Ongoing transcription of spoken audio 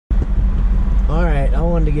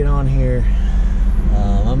wanted to get on here.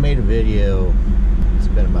 I made a video, it's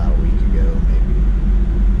been about a week ago maybe.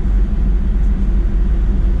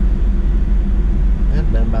 It's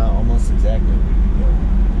been about almost exactly a week ago.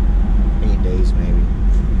 8 days maybe.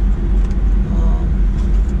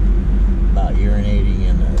 About urinating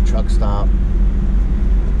in a truck stop.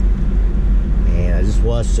 And I just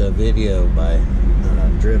watched a video by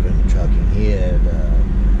Driven Trucking. He had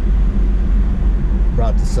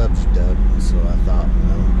brought the subject up, so I thought,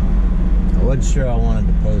 well, I wasn't sure I wanted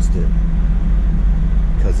to post it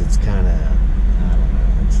because it's kind of, I don't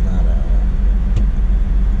know, it's not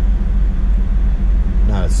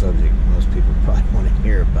a subject most people probably want to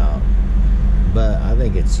hear about, but I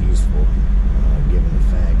think it's useful given the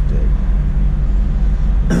fact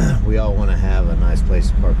that we all want to have a nice place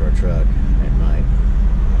to park our truck at night,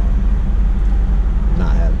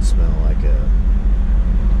 not have it smell like a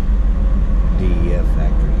DEF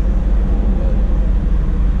factory.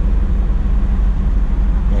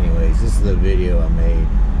 But anyways, this is the video I made.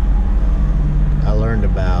 I learned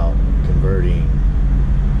about converting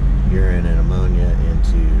urine and ammonia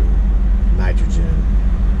into nitrogen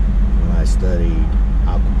when I studied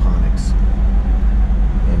aquaponics,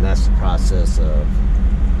 and that's the process of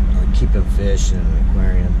keeping fish in an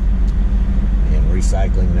aquarium and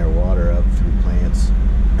recycling their water up through plants.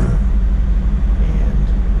 And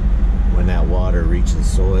when that water reaches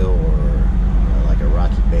soil or like a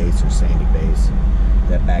rocky base or sandy base,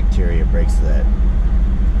 that bacteria breaks that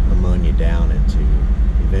ammonia down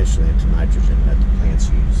eventually into nitrogen that the plants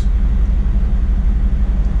use.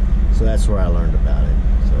 So that's where I learned about it.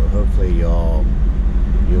 So hopefully you'll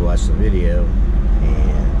watch the video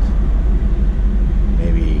and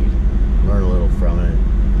maybe learn a little from it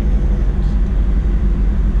and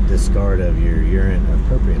discard of your urine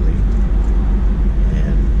appropriately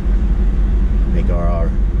and make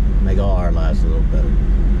all our lives a little better.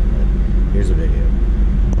 But here's a video.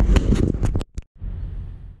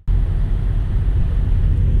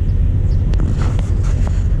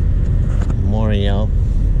 Good morning, y'all.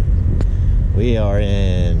 We are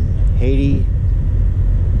in Haiti,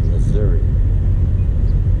 Missouri,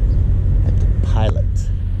 at the Pilot.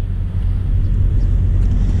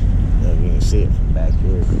 You can see it from back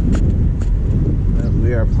here. Well,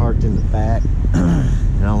 we are parked in the back,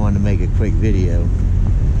 and I wanted to make a quick video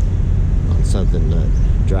on something that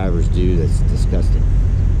drivers do that's disgusting.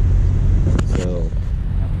 So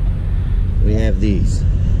we have these.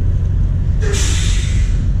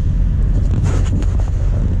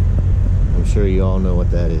 I'm sure you all know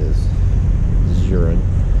what that is. This is urine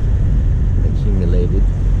accumulated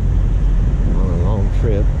on a long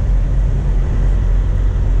trip,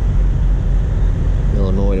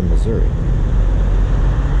 Illinois to Missouri.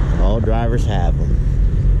 All drivers have them.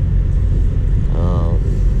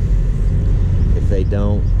 If they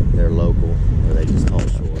don't, they're local, or they just fall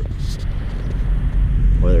short,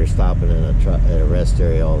 or they're stopping in at a rest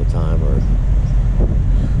area all the time, or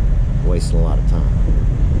wasting a lot of time.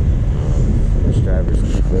 Most drivers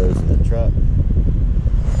keep those in the truck.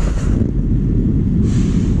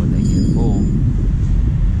 When they get full,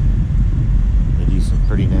 they do some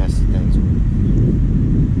pretty nasty things with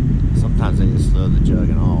it. Sometimes they just throw the jug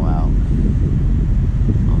and all out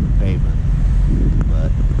on the pavement.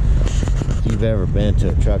 But if you've ever been to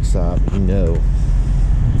a truck stop, you know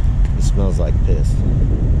it smells like piss.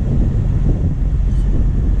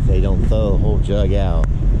 If they don't throw the whole jug out,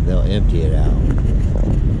 they'll empty it out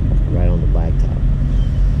right on the blacktop.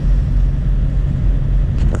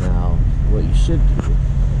 Now, what you should do,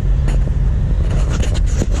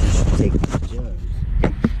 take these jugs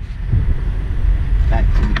back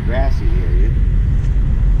to the grassy area,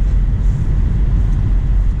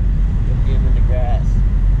 empty them in the grass.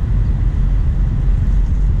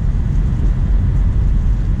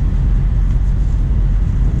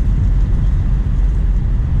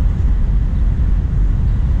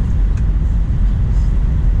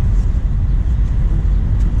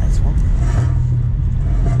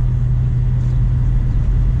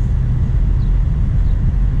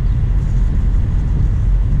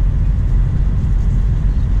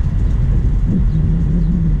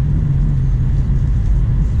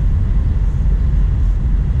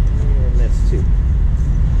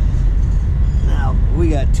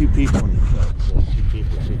 Two people in the truck, so 2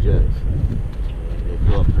 people, 2 jugs. And they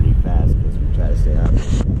fill up pretty fast because we try to stay out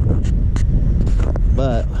there.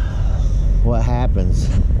 But what happens,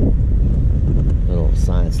 little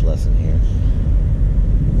science lesson here,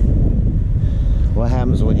 what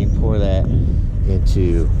happens when you pour that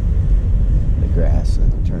into the grass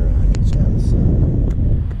and turn around and get you out of the sun?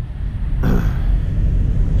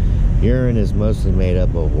 Urine is mostly made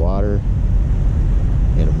up of water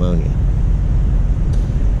and ammonia.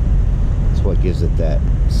 That's what gives it that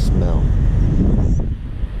smell.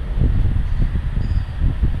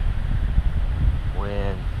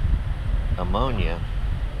 When ammonia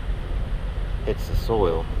hits the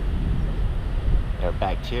soil, there are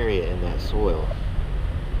bacteria in that soil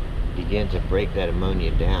begin to break that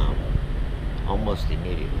ammonia down almost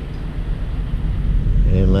immediately,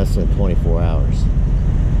 in less than 24 hours.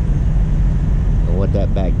 And what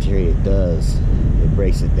that bacteria does, it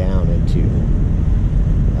breaks it down into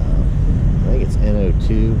I think it's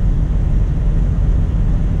NO2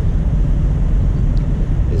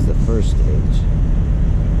 is the first stage,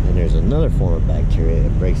 and there's another form of bacteria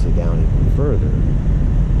that breaks it down even further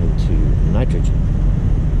into nitrogen,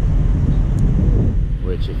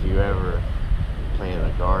 which if you ever plant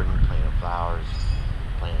a garden, planting flowers,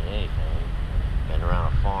 planting anything, been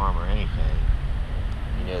around a farm or anything,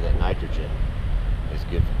 you know that nitrogen is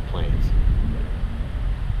good for the plants.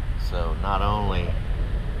 So not only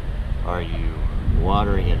are you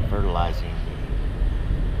watering and fertilizing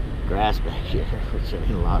the grass back here, which I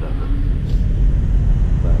mean a lot of them,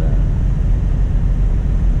 but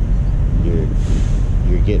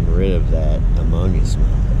you're getting rid of that ammonia smell.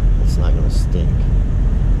 It's not going to stink.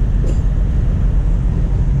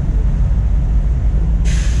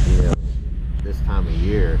 You know, this time of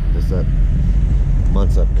year,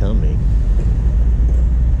 months upcoming,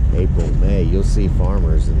 April, May, you'll see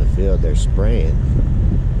farmers in the field, they're spraying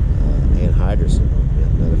anhydrous ammonia,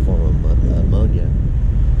 another form of ammonia,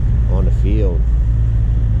 on the field,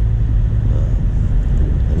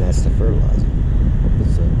 and that's the fertilizer.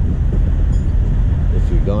 So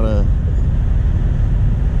if you're gonna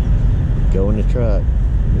go in the truck,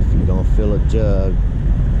 if you're gonna fill a jug,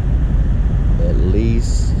 at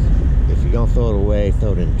least, if you're gonna throw it away,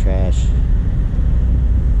 throw it in the trash.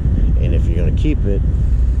 And if you're gonna keep it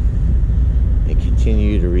and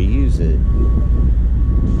continue to reuse it,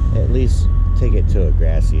 at least take it to a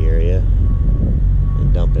grassy area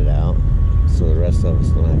and dump it out so the rest of us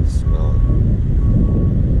don't have to smell it.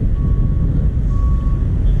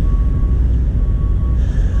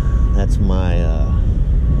 That's my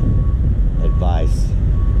advice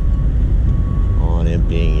on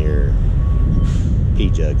emptying your pee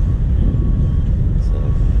jug. So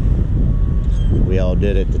we all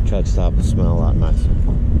did it. The truck stop will smell a lot nicer.